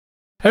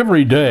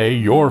Every day,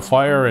 your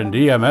fire and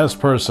EMS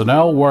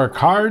personnel work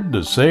hard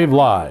to save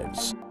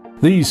lives.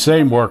 These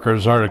same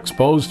workers are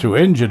exposed to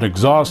engine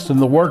exhaust in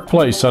the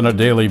workplace on a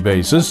daily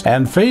basis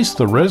and face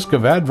the risk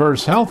of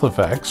adverse health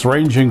effects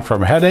ranging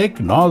from headache,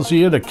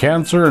 nausea to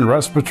cancer and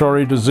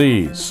respiratory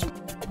disease.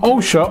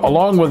 OSHA,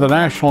 along with the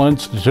National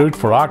Institute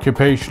for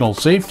Occupational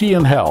Safety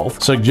and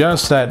Health,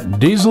 suggests that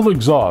diesel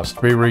exhaust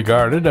be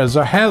regarded as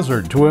a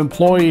hazard to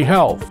employee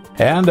health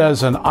and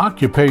as an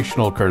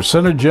occupational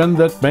carcinogen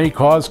that may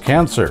cause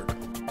cancer.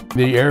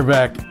 The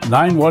AIRVAC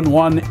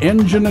 911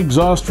 engine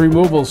exhaust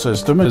removal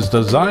system is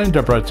designed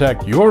to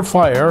protect your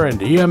fire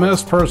and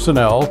EMS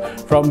personnel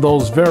from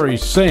those very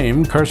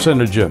same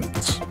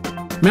carcinogens.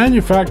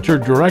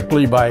 Manufactured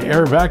directly by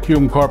Air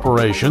Vacuum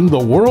Corporation, the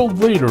world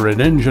leader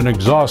in engine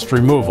exhaust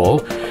removal,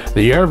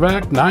 the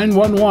AIRVAC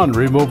 911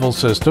 removal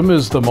system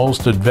is the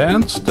most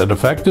advanced and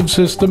effective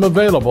system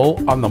available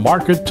on the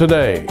market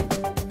today.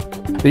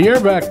 The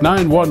AIRVAC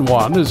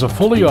 911 is a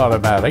fully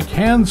automatic,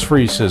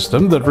 hands-free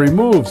system that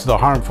removes the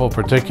harmful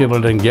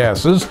particulate and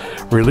gases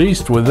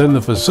released within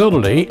the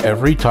facility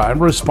every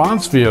time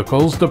response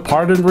vehicles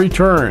depart and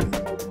return,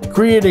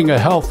 creating a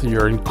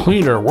healthier and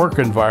cleaner work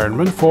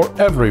environment for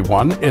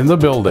everyone in the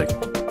building.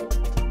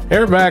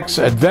 AIRVAC's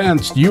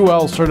advanced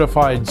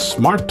UL-certified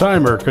Smart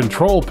Timer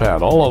control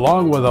panel,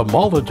 along with a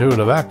multitude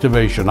of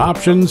activation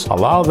options,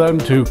 allow them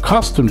to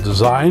custom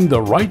design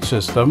the right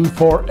system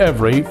for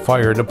every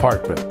fire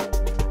department.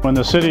 When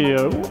the city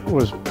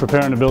was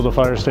preparing to build a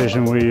fire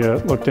station, we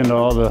looked into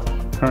all the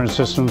current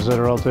systems that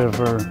are out there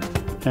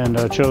and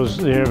chose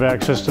the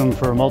AIRVAC system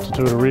for a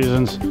multitude of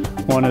reasons.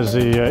 One is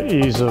the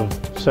ease of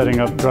setting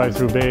up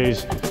drive-through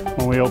bays.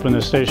 When we opened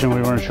the station,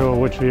 we weren't sure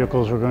which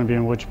vehicles were going to be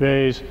in which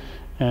bays,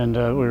 and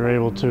we were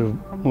able to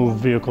move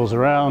vehicles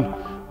around.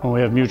 When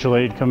we have mutual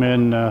aid come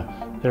in,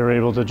 they're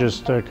able to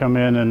just come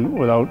in and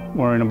without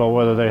worrying about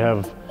whether they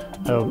have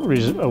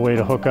a way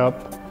to hook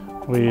up.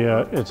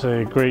 It's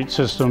a great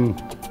system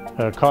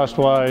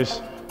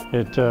cost-wise.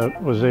 It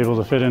was able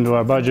to fit into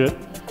our budget,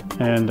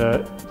 and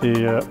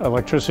the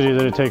electricity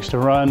that it takes to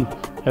run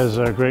has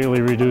greatly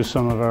reduced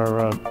some of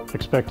our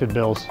expected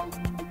bills.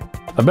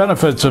 The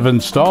benefits of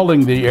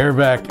installing the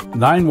AIRVAC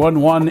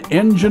 911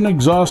 engine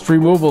exhaust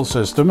removal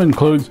system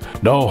includes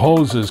no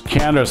hoses,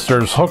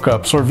 canisters,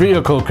 hookups, or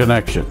vehicle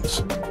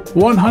connections,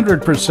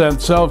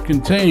 100%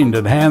 self-contained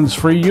and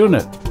hands-free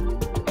unit,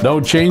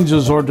 no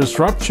changes or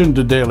disruption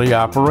to daily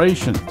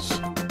operations,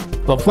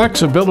 the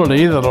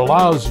flexibility that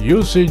allows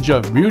usage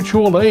of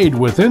mutual aid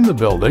within the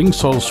building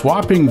so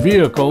swapping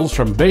vehicles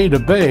from bay to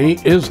bay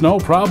is no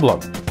problem.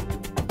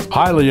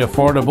 Highly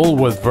affordable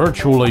with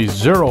virtually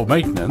zero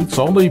maintenance,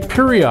 only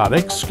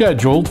periodic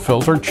scheduled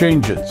filter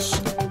changes.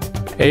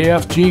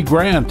 AFG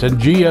grant and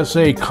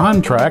GSA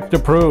contract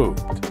approved.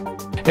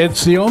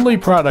 It's the only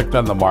product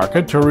on the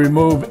market to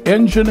remove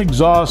engine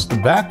exhaust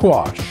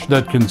backwash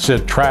that can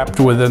sit trapped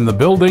within the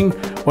building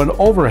when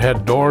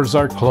overhead doors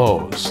are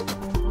closed.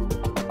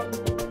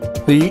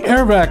 The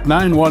AIRVAC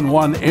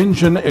 911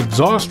 engine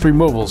exhaust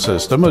removal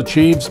system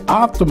achieves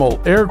optimal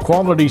air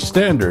quality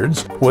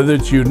standards with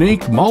its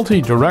unique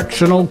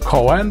multi-directional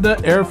Coanda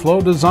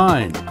airflow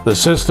design. The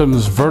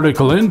system's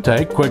vertical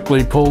intake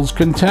quickly pulls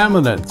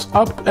contaminants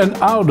up and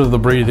out of the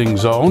breathing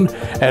zone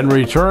and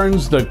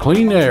returns the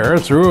clean air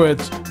through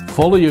its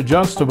fully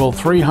adjustable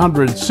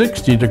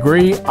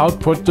 360-degree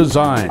output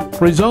design,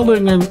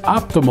 resulting in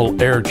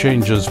optimal air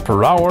changes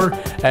per hour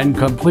and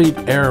complete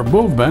air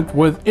movement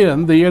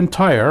within the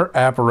entire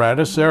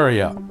apparatus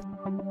area.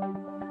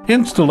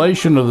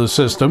 Installation of the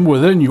system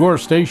within your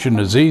station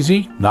is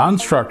easy,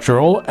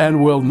 non-structural,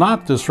 and will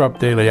not disrupt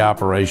daily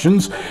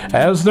operations,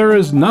 as there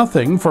is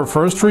nothing for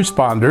first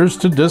responders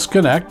to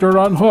disconnect or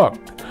unhook.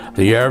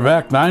 The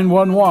AIRVAC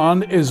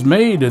 911 is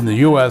made in the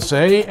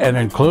USA and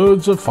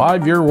includes a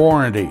 5-year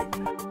warranty.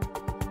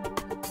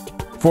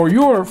 For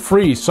your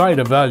free site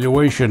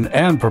evaluation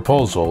and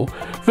proposal,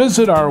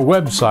 visit our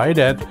website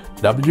at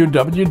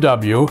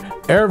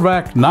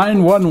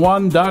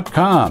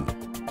www.airvac911.com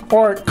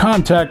or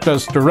contact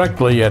us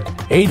directly at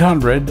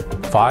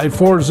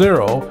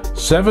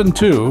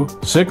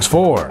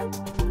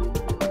 800-540-7264.